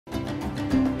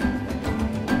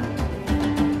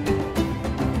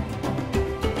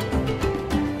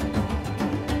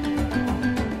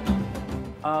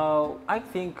I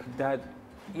think that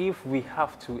if we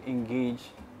have to engage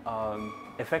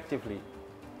effectively,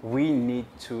 we need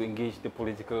to engage the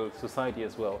political society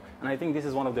as well. And I think this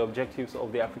is one of the objectives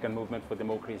of the African Movement for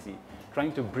Democracy,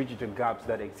 trying to bridge the gaps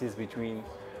that exist between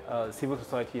civil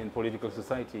society and political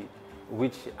society,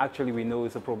 which actually we know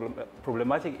is a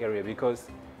problematic area because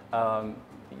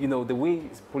you know, the way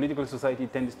political society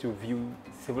tends to view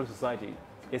civil society,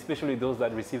 especially those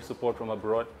that receive support from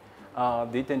abroad,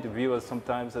 they tend to view us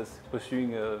sometimes as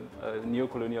pursuing a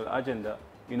neo-colonial agenda,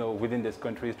 you know, within these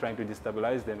countries, trying to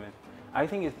destabilize them. And I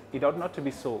think it ought not to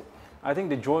be so. I think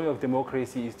the joy of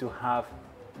democracy is to have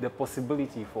the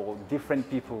possibility for different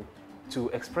people to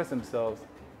express themselves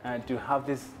and to have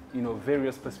this, you know,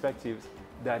 various perspectives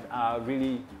that are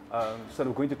really sort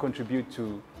of going to contribute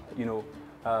to, you know,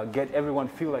 get everyone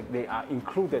feel like they are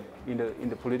included in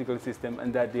the political system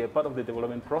and that they are part of the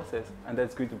development process, and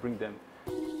that's going to bring them